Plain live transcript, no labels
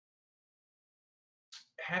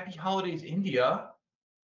Happy holidays, India.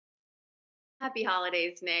 Happy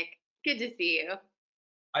holidays, Nick. Good to see you.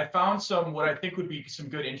 I found what I think would be some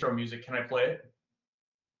good intro music. Can I play it?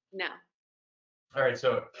 No. All right,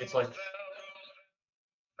 so it's like,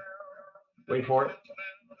 wait for it.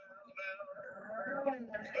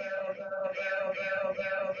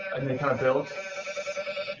 And then kind of builds.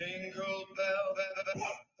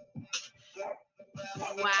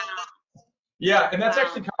 Wow. Yeah, and that's Wow.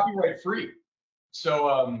 actually copyright free. So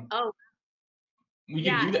Oh, we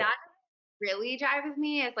can do that. That really drives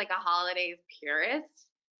me as like a holidays purist.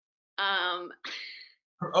 Oh,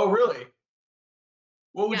 really?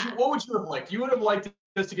 What would Yeah. you have liked? You would have liked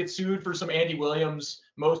us to get sued for some Andy Williams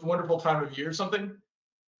Most Wonderful Time of Year or something?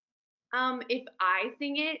 If I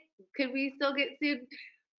sing it, could we still get sued?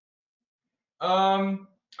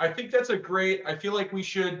 I think that's a great. I feel like we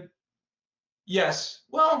should. Yes.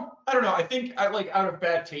 Well, I don't know. I think I like out of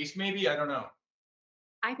bad taste, maybe. I don't know.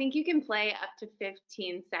 I think you can play up to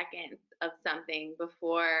 15 seconds of something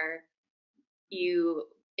before you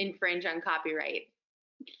infringe on copyright.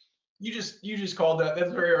 You just called that.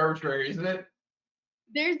 That's very arbitrary, isn't it?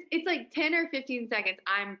 It's like 10 or 15 seconds.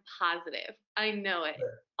 I'm positive. I know it.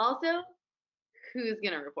 Sure. Also, who's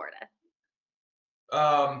gonna report us?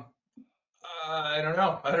 I don't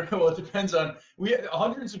know. I don't know. It depends on.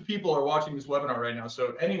 Hundreds of people are watching this webinar right now,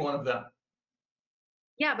 so any one of them.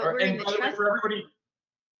 Yeah, but we're in the trust.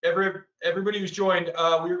 For everybody who's joined,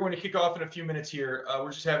 we are going to kick off in a few minutes here.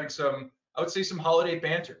 We're just having some, I would say, some holiday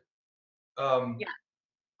banter. Yeah.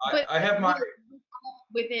 I have my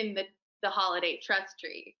within the holiday trust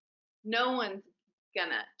tree. No one's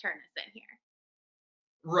gonna turn us in here.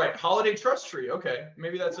 Right, holiday trust tree. Okay,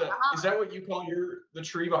 maybe that's is that what you call the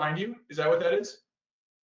tree behind you? Is that what that is?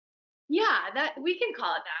 Yeah, that we can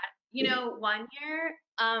call it that. You know, one year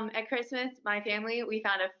at Christmas, my family, we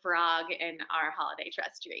found a frog in our holiday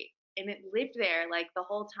trust tree, and it lived there like the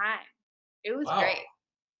whole time. It was great.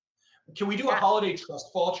 Can we do a holiday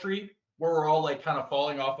trust fall tree where we're all like kind of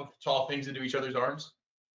falling off of tall things into each other's arms?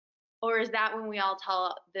 Or is that when we all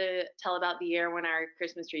tell about the year when our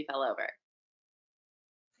Christmas tree fell over?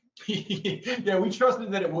 Yeah, we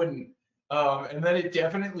trusted that it wouldn't, and then it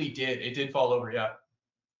definitely did. It did fall over, yeah.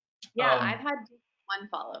 Yeah, I've had one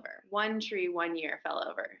fall over. One tree 1 year fell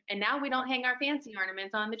over, and now we don't hang our fancy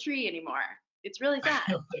ornaments on the tree anymore. It's really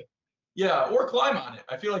sad. Yeah, or climb on it.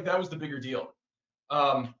 I feel like that was the bigger deal.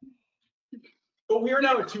 But we are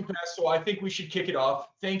now at 2 past, so I think we should kick it off.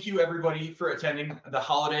 Thank you, everybody, for attending the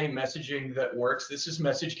holiday messaging that works. This is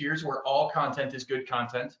MessageGears, where all content is good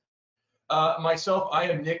content. Myself, I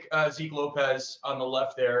am Nick Ziech-Lopez on the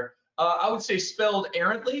left there. I would say spelled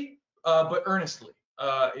errantly, but earnestly.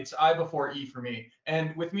 It's I before E for me.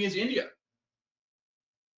 And with me is India.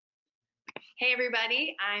 Hey,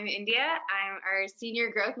 everybody. I'm India. I'm our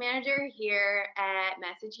Senior Growth Manager here at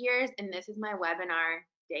MessageGears, and this is my webinar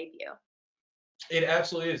debut. It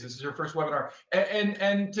absolutely is. This is your first webinar.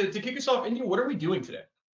 And to kick us off, India, what are we doing today?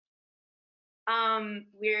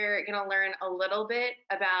 We're going to learn a little bit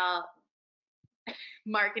about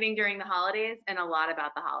marketing during the holidays and a lot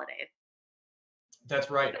about the holidays. That's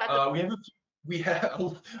right. We have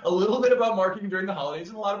a little bit about marketing during the holidays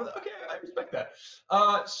and a lot of it. Okay, I respect that.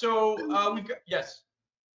 We've got, yes.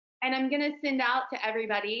 And I'm going to send out to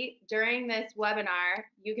everybody during this webinar,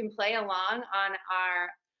 you can play along on our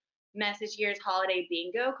MessageGears holiday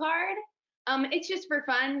bingo card. It's just for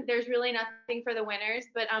fun. There's really nothing for the winners,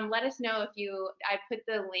 but let us know I put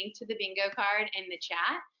the link to the bingo card in the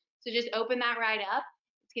chat. So just open that right up.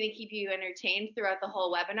 It's going to keep you entertained throughout the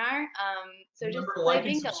whole webinar. So remember just to like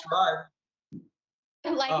and subscribe.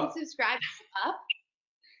 Like and subscribe up.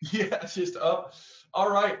 Yeah, it's just up.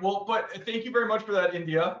 All right. Well, but thank you very much for that,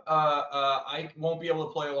 India. I won't be able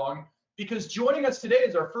to play along because joining us today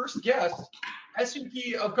is our first guest,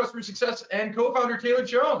 SVP of Customer Success and co-founder Taylor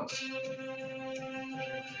Jones.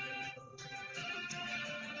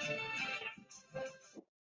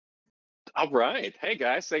 All right. Hey,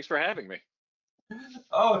 guys. Thanks for having me.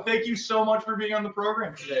 Oh, thank you so much for being on the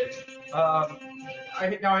program today. Now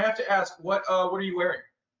I have to ask, what are you wearing?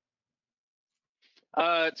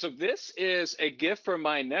 So this is a gift from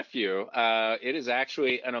my nephew. It is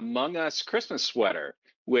actually an Among Us Christmas sweater,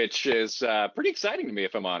 which is pretty exciting to me,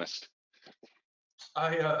 if I'm honest.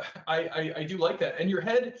 I do like that. And your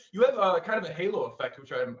head, you have kind of a halo effect,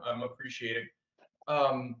 which I'm appreciating.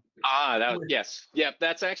 Yes. Yep,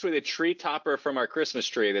 that's actually the tree topper from our Christmas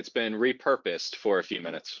tree that's been repurposed for a few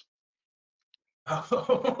minutes.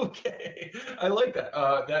 Okay, I like that.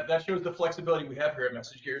 That shows the flexibility we have here at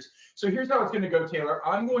MessageGears. So here's how it's going to go, Taylor.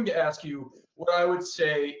 I'm going to ask you what I would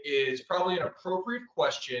say is probably an appropriate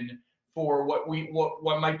question for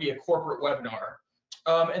what might be a corporate webinar.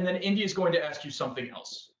 And then Indy is going to ask you something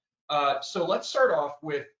else. So let's start off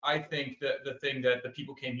with, I think, the thing that the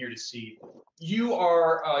people came here to see. You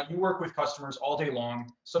work with customers all day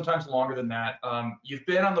long, sometimes longer than that. You've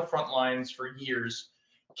been on the front lines for years.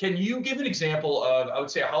 Can you give an example of, I would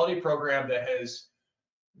say, a holiday program that has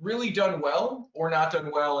really done well or not done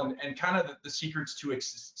well, and kind of the secrets to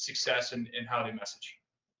success and how they message?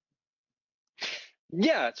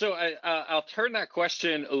 Yeah, so I'll turn that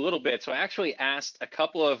question a little bit. So I actually asked a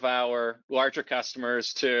couple of our larger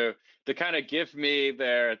customers to kind of give me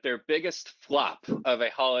their biggest flop of a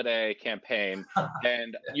holiday campaign,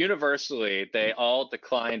 and universally they all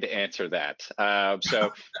declined to answer that.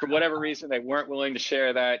 So for whatever reason, they weren't willing to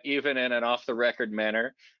share that, even in an off-the-record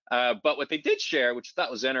manner. But what they did share, which I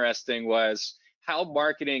thought was interesting, was how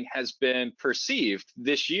marketing has been perceived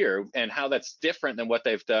this year and how that's different than what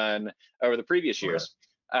they've done over the previous years.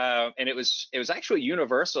 And it was actually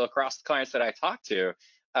universal across the clients that I talked to.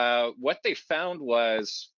 What they found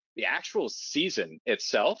was the actual season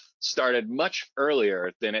itself started much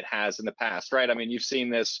earlier than it has in the past, right? I mean, you've seen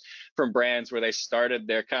this from brands where they started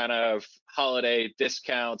their kind of holiday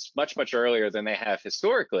discounts much, much earlier than they have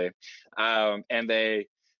historically. And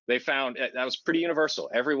they found that was pretty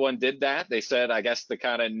universal. Everyone did that. They said, I guess the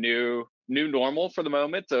kind of new normal for the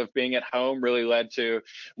moment of being at home really led to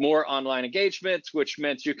more online engagement, which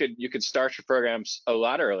meant you could start your programs a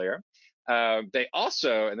lot earlier. They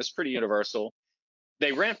also, and this is pretty universal,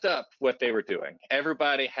 they ramped up what they were doing.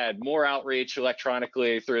 Everybody had more outreach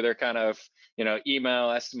electronically through their kind of, email,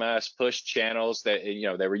 SMS, push channels that,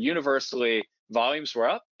 they were universally, volumes were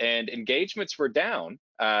up and engagements were down,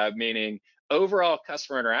 meaning overall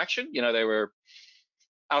customer interaction, they were,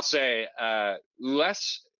 I'll say,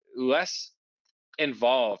 less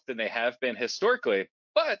involved than they have been historically.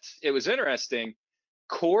 But it was interesting.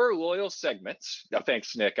 Core loyal segments. Oh,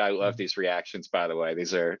 thanks, Nick. I love these reactions, by the way.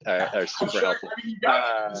 These are super helpful. I mean, you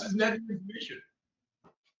got this is net information.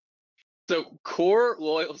 So core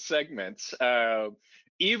loyal segments,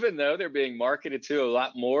 even though they're being marketed to a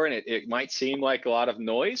lot more, and it might seem like a lot of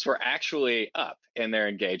noise, were actually up in their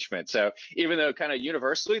engagement. So even though kind of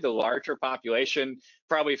universally the larger population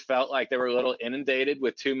probably felt like they were a little inundated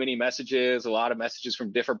with too many messages, a lot of messages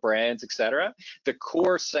from different brands, et cetera, the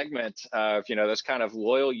core segment of, those kind of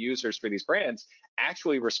loyal users for these brands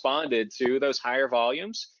actually responded to those higher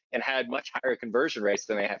volumes and had much higher conversion rates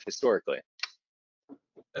than they have historically.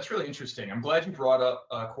 That's really interesting. I'm glad you brought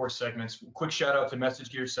up core segments. Quick shout out to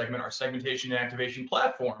MessageGears segment, our segmentation and activation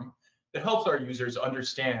platform that helps our users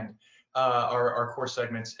understand our core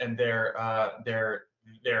segments and their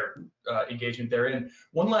engagement therein.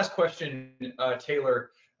 One last question,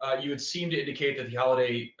 Taylor. You had seemed to indicate that the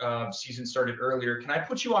holiday season started earlier. Can I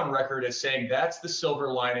put you on record as saying that's the silver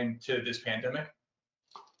lining to this pandemic?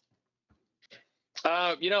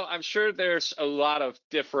 I'm sure there's a lot of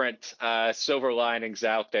different silver linings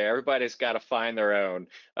out there. Everybody's got to find their own.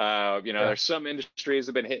 There's some industries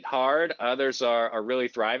have been hit hard. Others are really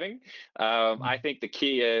thriving. I think the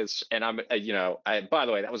key is, and by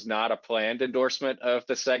the way, that was not a planned endorsement of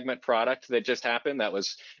the segment product that just happened. That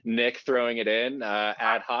was Nick throwing it in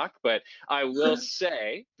ad hoc. But I will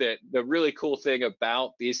say that the really cool thing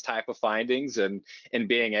about these type of findings and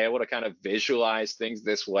being able to kind of visualize things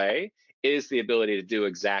this way is the ability to do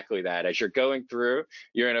exactly that. As you're going through,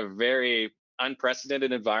 you're in a very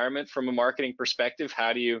unprecedented environment from a marketing perspective.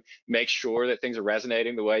 How do you make sure that things are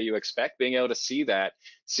resonating the way you expect? Being able to see that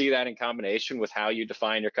in combination with how you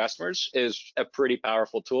define your customers is a pretty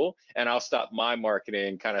powerful tool. And I'll stop my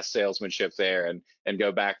marketing kind of salesmanship there and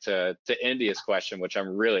go back to India's question, which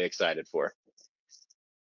I'm really excited for.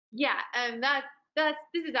 Yeah, and this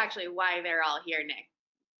is actually why they're all here, Nick.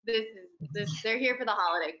 They're here for the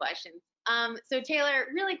holiday questions. So Taylor,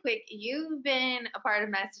 really quick, you've been a part of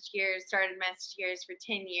MessageGears, started MessageGears for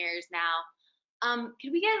 10 years now.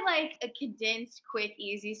 Could we get like a condensed, quick,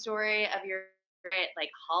 easy story of your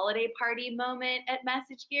like holiday party moment at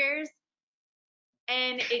MessageGears?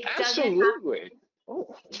 And it doesn't have to be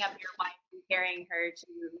picking up your wife and carrying her to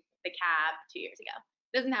the cab 2 years ago.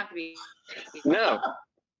 It doesn't have to be. No.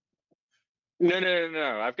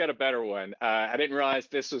 I've got a better one. I didn't realize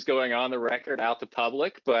this was going on the record out to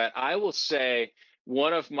public, but I will say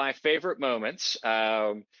one of my favorite moments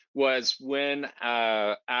was when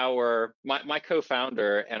my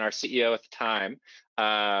co-founder and our CEO at the time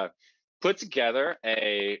put together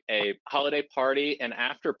a holiday party and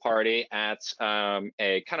after party at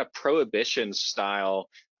a kind of prohibition style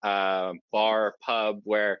bar pub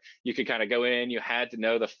where you could kind of go in, you had to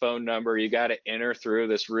know the phone number, you got to enter through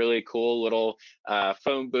this really cool little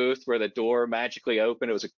phone booth where the door magically opened.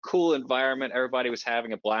 It was a cool environment, everybody was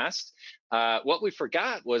having a blast. What we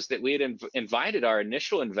forgot was that we had invited our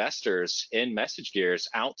initial investors in MessageGears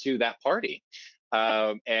out to that party.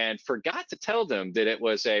 And forgot to tell them that it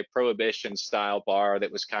was a prohibition style bar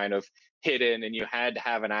that was kind of hidden and you had to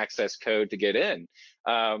have an access code to get in.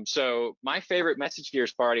 So my favorite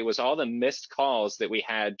MessageGears party was all the missed calls that we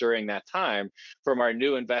had during that time from our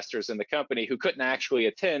new investors in the company who couldn't actually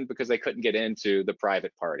attend because they couldn't get into the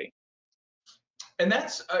private party. And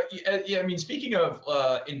that's, yeah, I mean, speaking of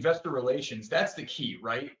investor relations, that's the key,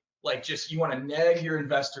 right? Like, just you want to nag your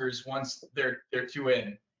investors once they're too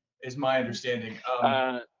in, is my understanding.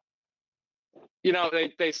 You know,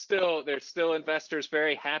 they're still investors,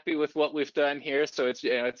 very happy with what we've done here. So it's,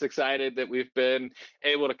 you know, it's excited that we've been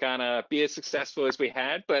able to kind of be as successful as we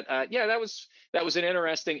had. But yeah, that was an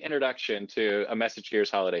interesting introduction to a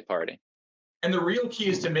MessageGears holiday party. And the real key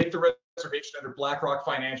is to make the reservation under BlackRock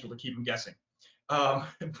Financial to keep them guessing. But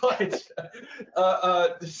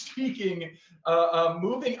speaking,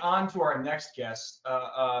 moving on to our next guest,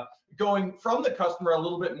 going from the customer a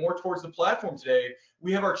little bit more towards the platform today,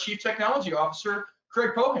 we have our Chief Technology Officer,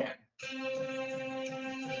 Craig Pohan.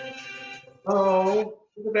 Oh,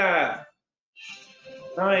 look at that.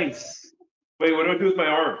 Nice. Wait, what do I do with my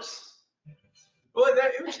arms? Well,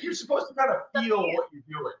 you're supposed to kind of feel what you're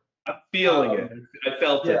doing. I'm feeling it. I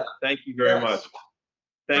felt it. Thank you very much.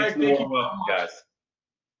 Thanks for the warm up, guys.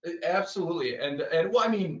 Absolutely, and well, I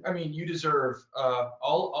mean, you deserve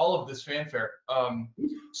all of this fanfare.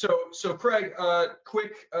 So Craig,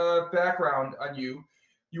 quick background on you.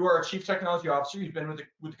 You are a Chief Technology Officer. You've been with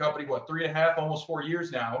the company what, 3.5, almost 4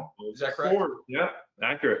 years now. Is that correct? 4, yeah,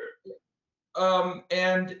 accurate.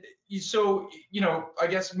 And so, you know, I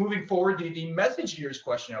guess moving forward, the MessageGears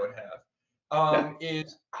question I would have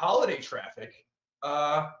is holiday traffic.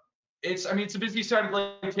 It's the busiest time,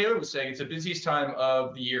 like Taylor was saying, it's the busiest time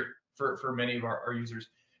of the year for many of our users.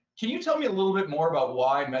 Can you tell me a little bit more about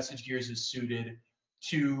why MessageGears is suited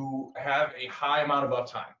to have a high amount of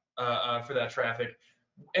uptime for that traffic?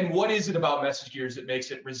 And what is it about MessageGears that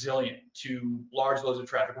makes it resilient to large loads of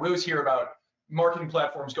traffic? We always hear about marketing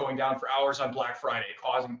platforms going down for hours on Black Friday,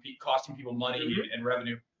 costing people money and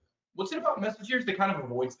revenue. What's it about MessageGears that kind of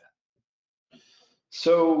avoids that?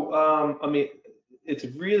 So, I mean, it's a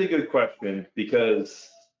really good question because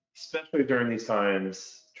especially during these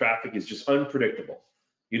times, traffic is just unpredictable.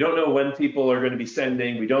 You don't know when people are going to be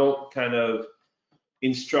sending. We don't kind of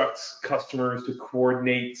instruct customers to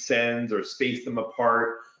coordinate sends or space them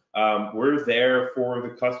apart. We're there for the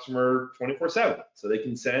customer 24/7, so they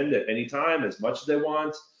can send at any time as much as they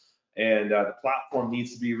want, and the platform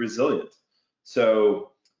needs to be resilient.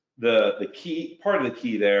 So the key part of the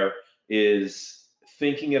key there is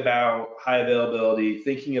thinking about high availability,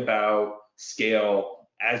 thinking about scale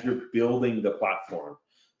as you're building the platform.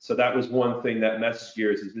 So that was one thing that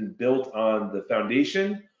MessageGears has been built on, the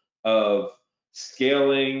foundation of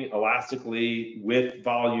scaling elastically with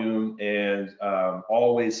volume and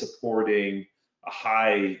always supporting a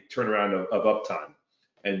high turnaround of uptime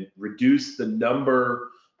and reduce the number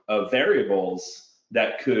of variables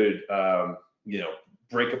that could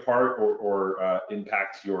break apart or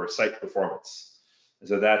impact your site performance.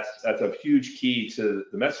 So that's a huge key to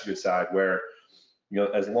the MessageGears side, where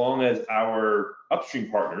as long as our upstream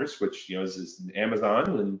partners, which is Amazon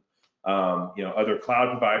and other cloud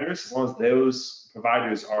providers, as long as those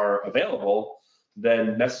providers are available,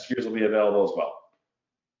 then MessageGears will be available as well.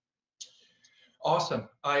 Awesome.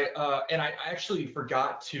 I actually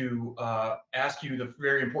forgot to ask you the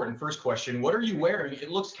very important first question. What are you wearing? It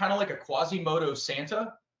looks kind of like a Quasimodo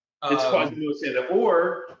Santa. It's Quasimodo Santa,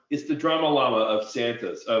 or it's the drama llama of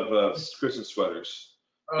Santas, of Christmas sweaters.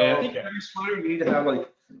 And I think every sweater you need to have like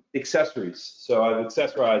accessories. So I've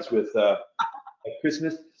accessorized with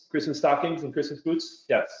Christmas stockings and Christmas boots.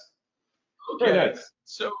 Yes. Okay. Very nice.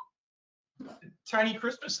 So tiny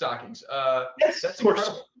Christmas stockings. Yes, that's of course.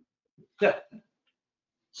 incredible. Yeah.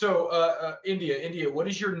 So India, what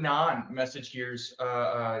is your non-MessageGears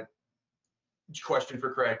question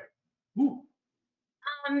for Craig? Ooh.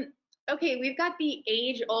 Okay, we've got the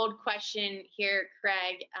age-old question here,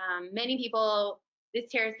 Craig. Many people, this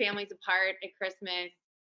tears families apart at Christmas,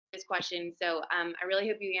 this question. So I really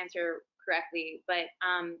hope you answer correctly. But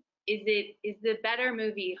is the better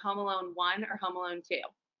movie Home Alone 1 or Home Alone 2?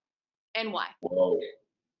 And why?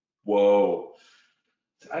 Whoa.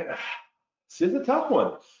 This is a tough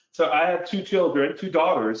one. So I have 2 children, 2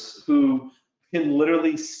 daughters, who can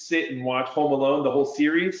literally sit and watch Home Alone, the whole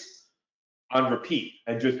series, on repeat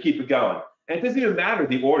and just keep it going. And it doesn't even matter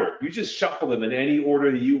the order. You just shuffle them in any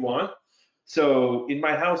order that you want. So in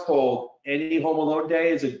my household, any Home Alone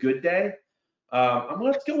day is a good day. I'm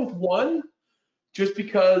going to go with one, just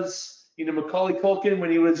because, Macaulay Culkin,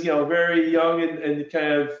 when he was, very young and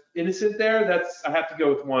kind of innocent there, I have to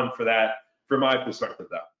go with one for that, from my perspective,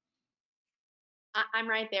 though. I'm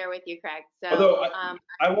right there with you, Craig. So, Although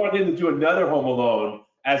I want him to do another Home Alone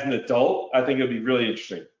as an adult. I think it would be really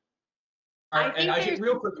interesting. All right, and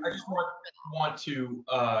real quick, I just want to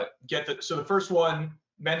get so the first one,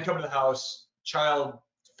 men come to the house, child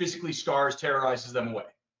physically scars, terrorizes them away.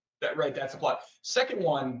 That's the plot. Second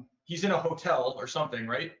one, he's in a hotel or something,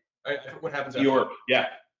 right? What happens after? New York, yeah.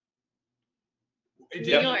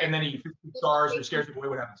 And then he physically scars or scares people away.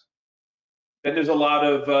 What happens? Then there's a lot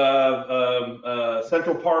of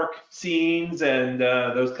Central Park scenes and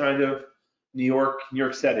those kind of New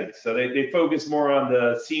York settings. So they focus more on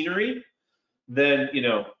the scenery than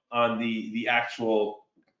on the actual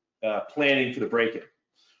planning for the break-in.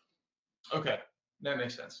 Okay, that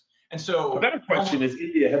makes sense. And so a better question is,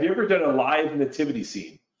 India, have you ever done a live nativity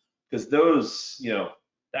scene? Because those,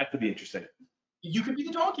 that could be interesting. You could be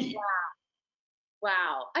the donkey.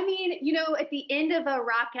 Wow. I mean, at the end of a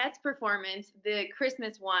Rockettes performance, the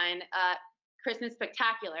Christmas one, Christmas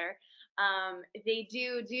Spectacular, they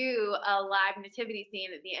do a live nativity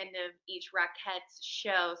scene at the end of each Rockettes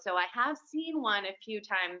show. So I have seen one a few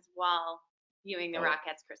times while viewing the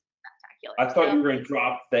Rockettes Christmas Spectacular. I thought you were going to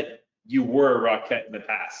drop that you were a Rockette in the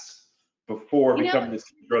past before becoming the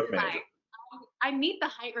growth manager. I meet the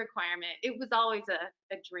height requirement. It was always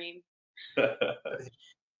a dream.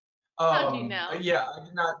 How'd you know? Yeah, I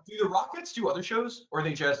did not. Do the Rockettes do other shows, or are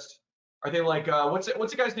they like what's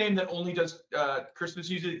the guy's name that only does Christmas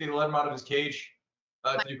music? They let him out of his cage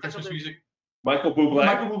to do Christmas music. Michael Bublé.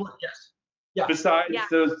 Michael Bublé, yes. Yeah. Besides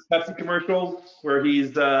those Pepsi commercials where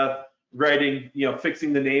he's writing,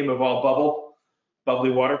 fixing the name of all bubbly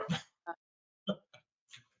water.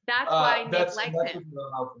 That's why Nick likes him.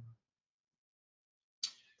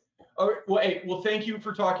 All right, well, thank you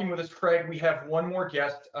for talking with us, Craig. We have one more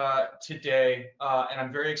guest today, and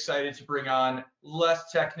I'm very excited to bring on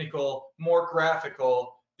less technical, more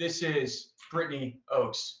graphical. This is Brittany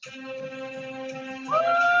Oakes.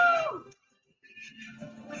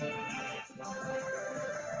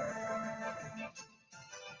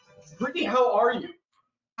 Brittany, how are you?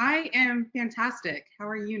 I am fantastic. How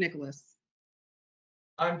are you, Nicholas?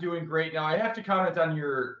 I'm doing great. Now, I have to comment on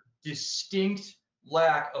your distinct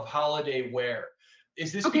lack of holiday wear.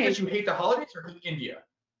 Is this because you hate the holidays or hate India?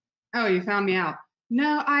 Oh, you found me out.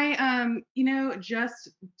 No, I just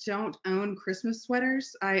don't own Christmas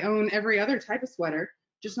sweaters. I own every other type of sweater,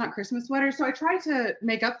 just not Christmas sweaters. So I try to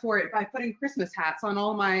make up for it by putting Christmas hats on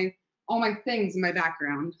all my things in my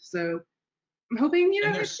background. So I'm hoping,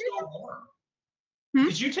 And they're so warm.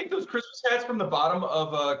 Did you take those Christmas hats from the bottom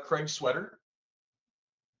of Craig's sweater?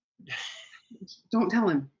 Don't tell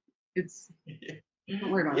him.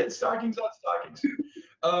 Don't worry about it. Stockings on stockings.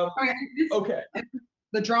 Okay.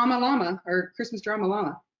 The drama llama, or Christmas drama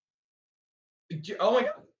llama. Oh my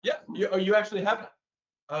God. Yeah. You actually have it.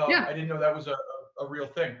 Yeah. I didn't know that was a real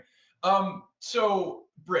thing. So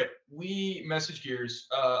Britt, we MessageGears.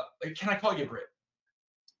 Can I call you Britt?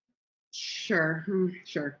 Sure.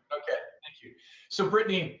 Sure. Okay. Thank you. So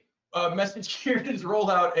Brittany, MessageGears has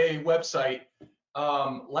rolled out a website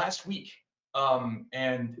last week.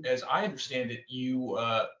 And as I understand it, you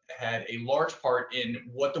had a large part in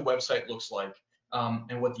what the website looks like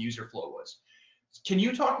and what the user flow was. Can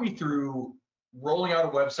you talk me through rolling out a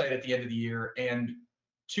website at the end of the year, and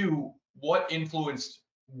two, what influenced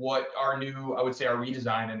what our new, I would say, our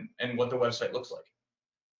redesign and what the website looks like?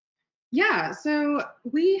 Yeah, so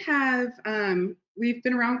we've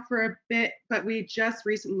been around for a bit, but we just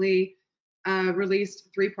recently released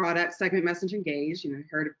 3 products, Segment, Message, Engage.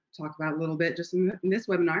 Heard talk about a little bit just in this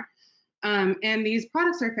webinar. And these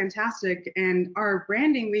products are fantastic, and our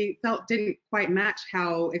branding, we felt, didn't quite match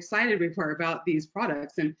how excited we were about these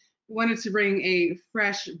products, and wanted to bring a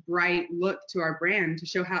fresh, bright look to our brand to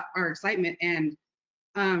show how our excitement and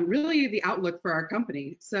really the outlook for our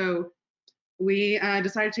company. So we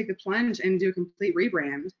decided to take the plunge and do a complete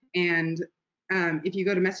rebrand. And if you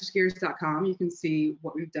go to MessageGears.com, you can see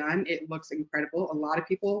what we've done. It looks incredible. A lot of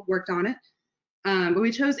people worked on it. But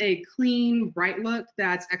we chose a clean, bright look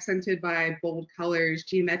that's accented by bold colors,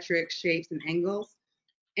 geometric shapes, and angles.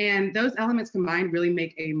 And those elements combined really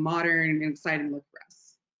make a modern and exciting look for us.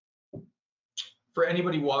 For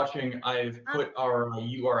anybody watching, I've put our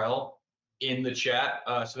URL in the chat.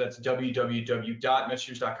 So that's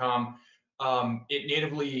www.messagegears.com. it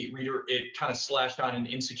natively it kind of slashed on an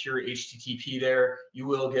insecure HTTP there. You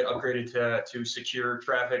will get upgraded to secure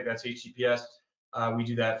traffic. That's HTTPS. We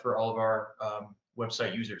do that for all of our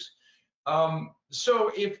website users.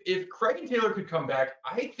 So if Craig and Taylor could come back,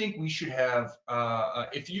 I think we should have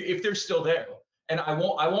if they're still there. And I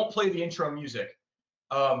won't play the intro music.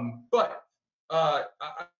 But I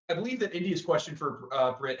believe that India's question for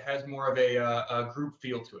Britt has more of a group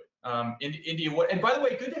feel to it. India, and by the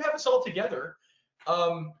way, good to have us all together.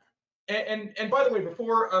 And by the way,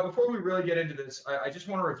 before we really get into this, I just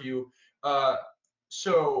want to review.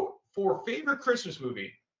 So for favorite Christmas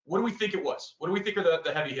movie, what do we think it was? What do we think are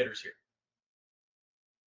the heavy hitters here?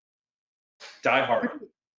 Die Hard.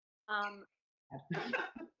 Home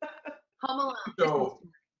Alone. So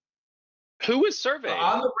Who was surveyed?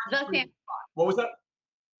 What was that?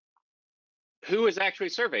 Who was actually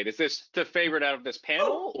surveyed? Is this the favorite out of this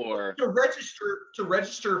panel, or to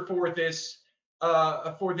register for this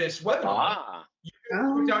webinar? Ah, You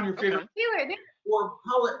can put down your favorite or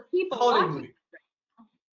holiday movie.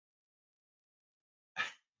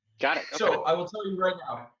 got it. Okay. So I will tell you right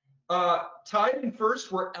now, tied in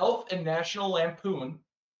first were Elf and National Lampoon,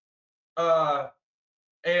 and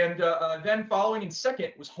then following in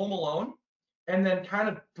second was Home Alone, and then kind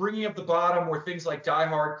of bringing up the bottom were things like Die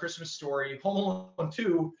Hard, Christmas Story, Home Alone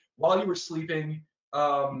 2, While You Were Sleeping,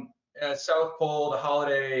 South Pole, The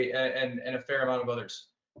Holiday, and a fair amount of others.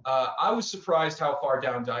 I was surprised how far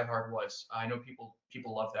down Die Hard was. I know people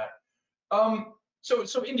love that.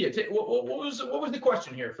 So India, what was the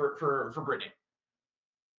question here for Brittany?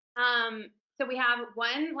 So we have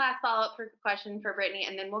one last follow-up question for Brittany,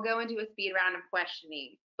 and then we'll go into a speed round of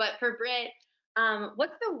questioning. But for Britt,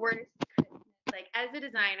 what's the worst Christmas, like as a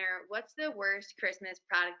designer, what's the worst Christmas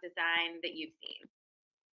product design that you've seen?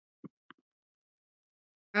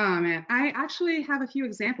 Oh man, I actually have a few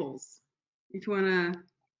examples. If you want to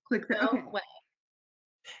click the okay.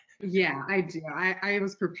 Yeah, I do. I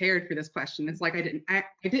was prepared for this question. It's like I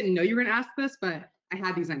didn't know you were gonna ask this, but I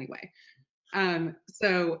had these anyway.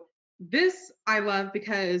 So this I love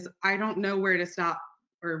because I don't know where to stop,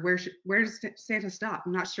 or where does Santa stop?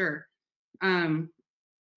 I'm not sure.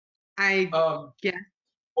 I guess.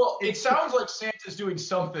 Well, it sounds like Santa's doing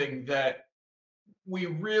something that we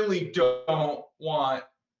really don't want.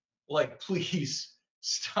 Like, please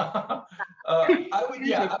stop. I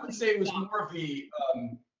would say it was more of the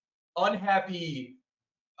unhappy,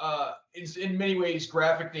 in many ways,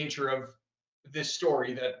 graphic nature of this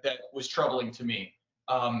story that was troubling to me.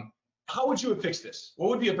 How would you have fixed this? What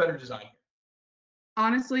would be a better design here?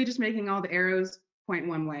 Honestly, just making all the arrows point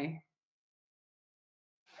one way.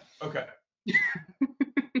 Okay.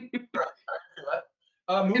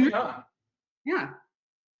 Moving on. Yeah.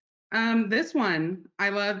 This one I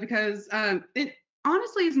love because it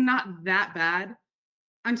honestly is not that bad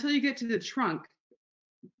until you get to the trunk,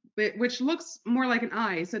 which looks more like an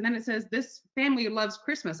eye. So then it says, "This family loves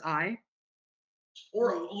Christmas eye."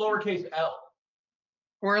 Or lowercase l.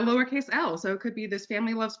 Or a lowercase l. So it could be "This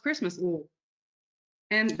family loves Christmas." Ooh.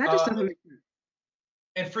 And that just doesn't make sense.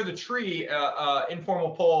 And for the tree,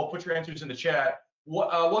 informal poll, put your answers in the chat.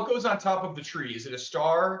 What goes on top of the tree? Is it a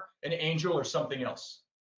star, an angel, or something else?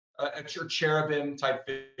 A cherubim type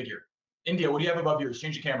figure. India, what do you have above yours?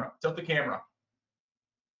 Change the camera. Tilt the camera.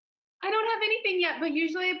 I don't have anything yet, but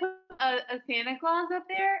usually I put a Santa Claus up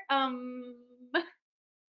there.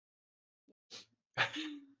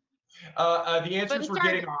 The answers we're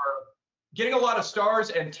getting are getting a lot of stars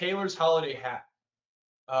and Taylor's holiday hat.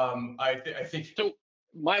 I think. So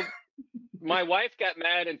my wife got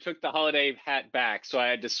mad and took the holiday hat back, so I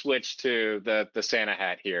had to switch to the Santa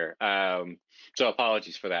hat here. So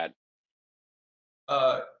apologies for that.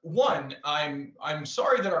 One, I'm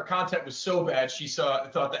sorry that our content was so bad she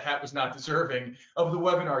thought the hat was not deserving of the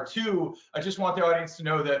webinar. Two, I just want the audience to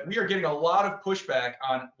know that we are getting a lot of pushback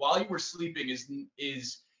on While You Were Sleeping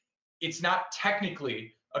it's not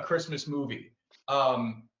technically a Christmas movie.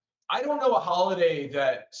 I don't know a holiday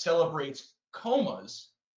that celebrates comas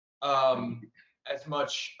as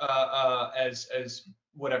much as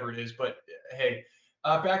whatever it is, but hey,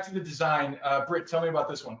 back to the design. Britt, tell me about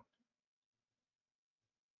this one.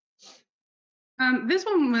 This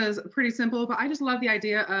one was pretty simple, but I just love the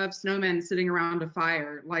idea of snowmen sitting around a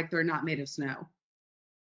fire like they're not made of snow.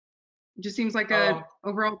 It just seems like a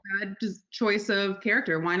overall bad choice of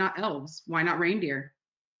character. Why not elves? Why not reindeer?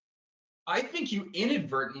 I think you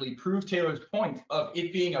inadvertently proved Taylor's point of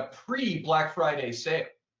it being a pre-Black Friday sale.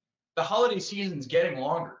 The holiday season's getting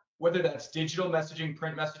longer, whether that's digital messaging,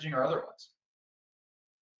 print messaging, or otherwise.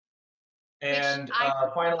 And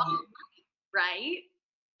finally, right?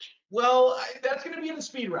 Well, that's going to be in the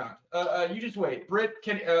speed round. You just wait. Britt,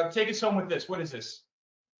 can take us home with this. What is this?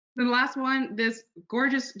 The last one, this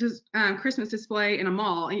gorgeous Christmas display in a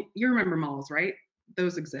mall. You remember malls, right?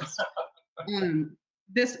 Those exist.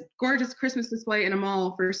 This gorgeous Christmas display in a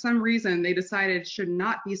mall, for some reason, they decided should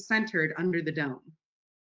not be centered under the dome.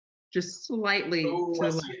 Just slightly Oh, to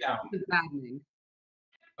I the see it now. left. It's maddening.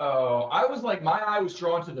 Oh, I was like, my eye was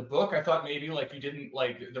drawn to the book. I thought maybe like you didn't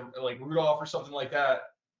like like Rudolph or something like that.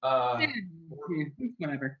 Yeah,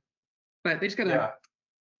 whatever. But they just gotta. Yeah.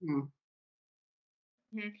 Oh.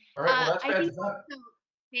 All right. Well, that's I bad. think also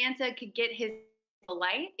Santa could get his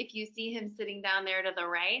light if you see him sitting down there to the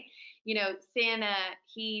right. You know, Santa,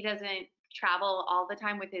 he doesn't travel all the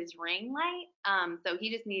time with his ring light. So he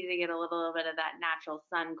just needed to get a little bit of that natural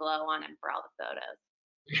sun glow on him for all the photos.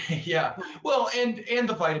 Yeah. Well, and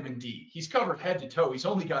the vitamin D. He's covered head to toe. He's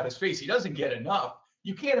only got his face. He doesn't get enough.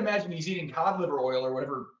 You can't imagine he's eating cod liver oil or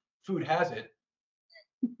whatever food has it.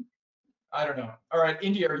 I don't know. All right,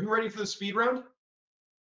 India, are you ready for the speed round?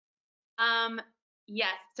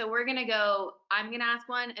 Yes. So we're gonna go. I'm gonna ask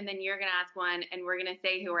one, and then you're gonna ask one, and we're gonna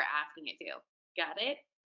say who we're asking it to. Got it?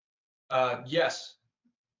 Yes.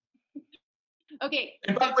 Okay.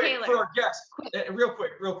 And by So the way, Taylor, for our guests, real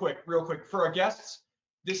quick, for our guests,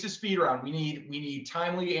 this is speed round. We need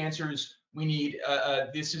timely answers. We need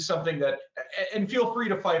this is something that, and feel free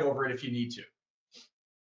to fight over it if you need to.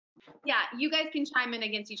 yeah, you guys can chime in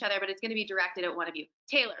against each other, but it's gonna be directed at one of you.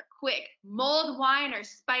 Taylor, quick, mulled wine or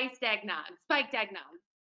spiced eggnog? Spiked eggnog.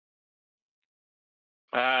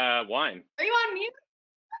 Wine. Are you on mute?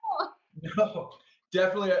 Oh. No,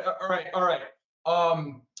 definitely. All right.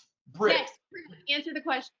 Britt. Yes. Answer the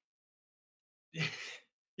question.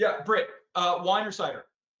 Yeah, Britt. Wine or cider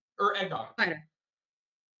or eggnog? Cider.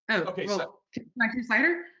 Oh, Okay, well, can I do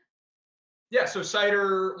cider? Yeah, so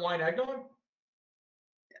cider, wine, eggnog.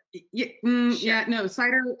 Yeah, Sure. yeah, no,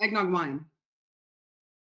 cider, eggnog, wine.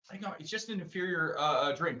 Eggnog, it's just an inferior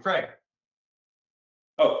drink. Craig.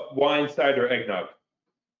 Oh, wine, cider, eggnog.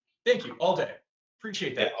 Thank you. All day.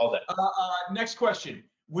 Appreciate Yeah, that. all that. Next question.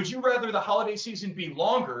 Would you rather the holiday season be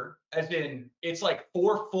longer, as in it's like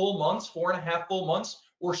 4.5 full months,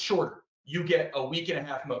 or shorter? You get a week and a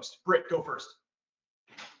half most. Britt, go first.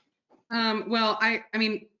 Well, I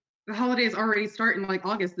mean, the holidays already start in like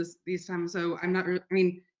August these times, so I'm not. I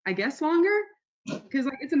mean, I guess longer, because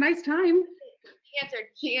like it's a nice time.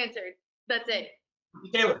 He answered. That's it.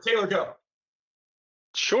 Taylor, go.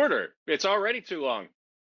 Shorter. It's already too long.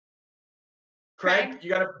 Craig, you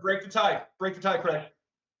got to break the tie. Break the tie, Craig.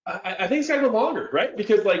 I think it's gotta go longer, right?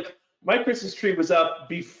 Because like my Christmas tree was up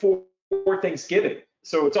before Thanksgiving,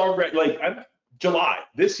 so it's already like July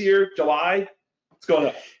this year. July, it's going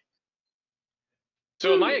up.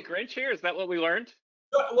 So am I a Grinch here? Is that what we learned?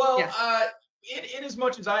 Well, Yes. in as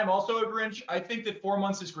much as I am also a Grinch, I think that 4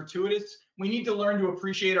 months is gratuitous. We need to learn to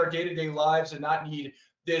appreciate our day-to-day lives and not need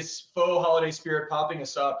this faux holiday spirit popping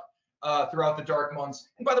us up throughout the dark months.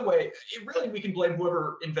 And by the way, we can blame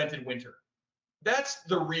whoever invented winter. That's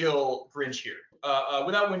the real Grinch here.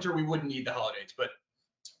 Without winter, we wouldn't need the holidays, but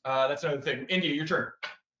that's another thing. India, your turn.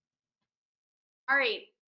 All right.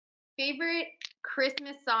 Favorite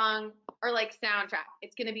Christmas song or like soundtrack?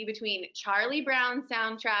 It's gonna be between Charlie Brown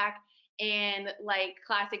soundtrack and like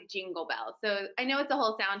classic Jingle Bells. So I know it's a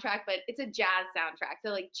whole soundtrack, but it's a jazz soundtrack.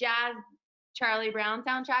 So like jazz Charlie Brown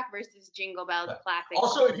soundtrack versus Jingle Bells classic.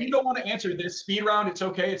 Also, if you don't want to answer this speed round, it's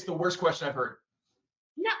okay. It's the worst question I've heard.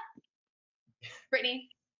 No. Brittany.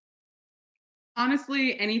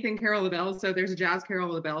 Honestly, anything Carol of the Bells. So if there's a jazz Carol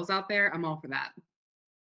of the Bells out there, I'm all for that.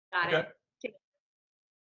 Got Okay. it.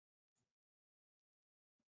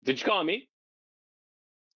 Did you call me?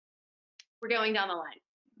 We're going down the line.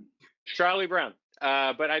 Charlie Brown.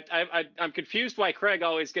 But I'm confused why Craig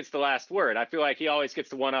always gets the last word. I feel like he always gets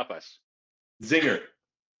to one up us. Zinger.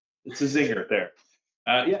 It's a zinger there.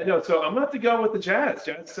 Yeah, no. So I'm gonna have to go with the jazz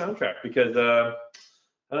soundtrack because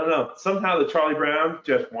I don't know. Somehow the Charlie Brown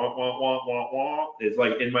just wah wah wah wah wah is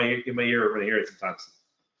like in my ear when I hear it sometimes.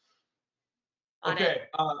 Okay.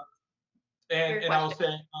 And I will say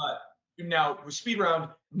now with speed round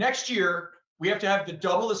next year we have to have the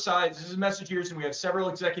double the size. This is MessageGears, and we have several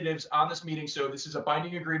executives on this meeting, so this is a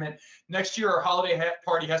binding agreement. Next year our holiday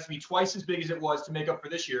party has to be twice as big as it was to make up for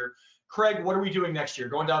this year. Craig, what are we doing next year?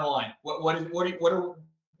 Going down the line. What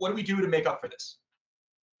do we do to make up for this?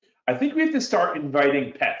 I think we have to start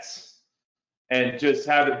inviting pets and just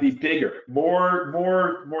have it be bigger,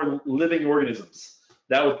 more living organisms.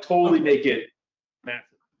 That would totally make it massive.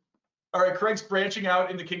 All right, Craig's branching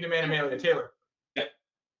out into Kingdom Animalia. Taylor.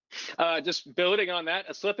 Just building on that,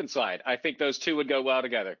 a slip and slide. I think those two would go well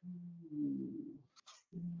together.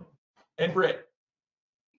 And Britt.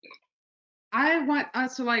 I want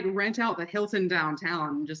us to like rent out the Hilton downtown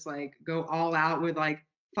and just like go all out with like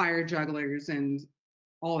fire jugglers and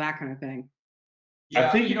all that kind of thing. Yeah,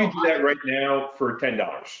 I think you can do that right now for $10.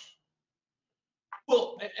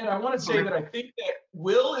 Well, and I want to say that I think that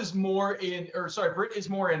Will is more in, or sorry, Britt is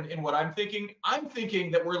more in what I'm thinking. I'm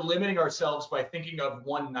thinking that we're limiting ourselves by thinking of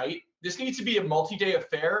one night. This needs to be a multi-day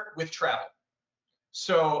affair with travel.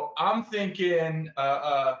 So I'm thinking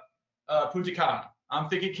Punta Cana. I'm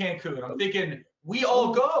thinking Cancun. I'm thinking we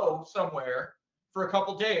all go somewhere for a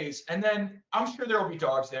couple days, and then I'm sure there will be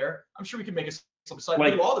dogs there. I'm sure we can make a slip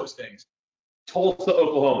and do all those things. Tulsa,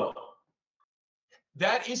 Oklahoma.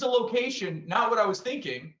 That is a location, not what I was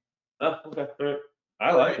thinking. Oh, okay. All right.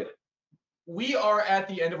 I like it. We are at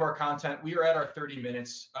the end of our content. We are at our 30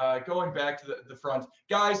 minutes. Going back to the front.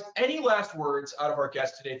 Guys, any last words out of our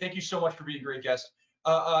guest today? Thank you so much for being a great guest.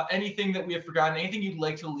 Anything that we have forgotten, anything you'd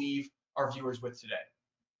like to leave our viewers with today?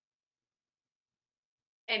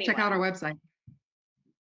 Anyone. Check out our website.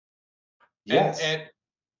 Yes. And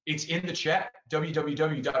it's in the chat,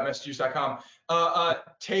 www.messagegears.com.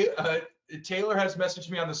 Taylor has messaged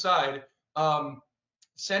me on the side.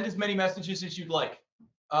 Send as many messages as you'd like.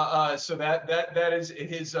 So that is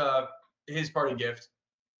his party gift.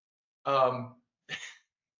 No.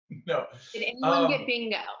 Did anyone get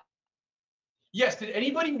bingo? Yes. Did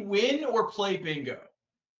anybody win or play bingo?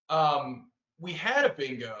 We had a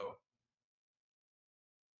bingo.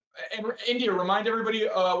 And India, remind everybody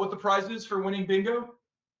what the prize is for winning bingo.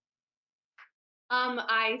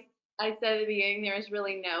 I said at the beginning there was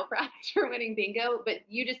really no prize for winning bingo, but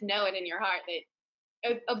you just know it in your heart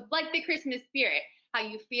that, like the Christmas spirit, how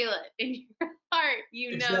you feel it in your heart,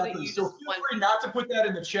 you know that you so just feel won. free not to put that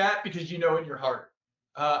in the chat because you know it in your heart.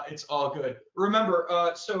 It's all good. Remember,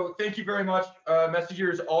 so thank you very much.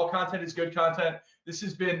 MessageGears, all content is good content. This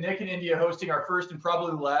has been Nick and India hosting our first and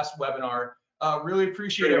probably last webinar. Really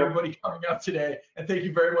appreciate everybody coming out today, and thank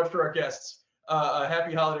you very much for our guests.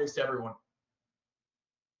 Happy holidays to everyone.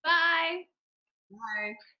 Bye.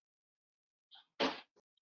 Bye.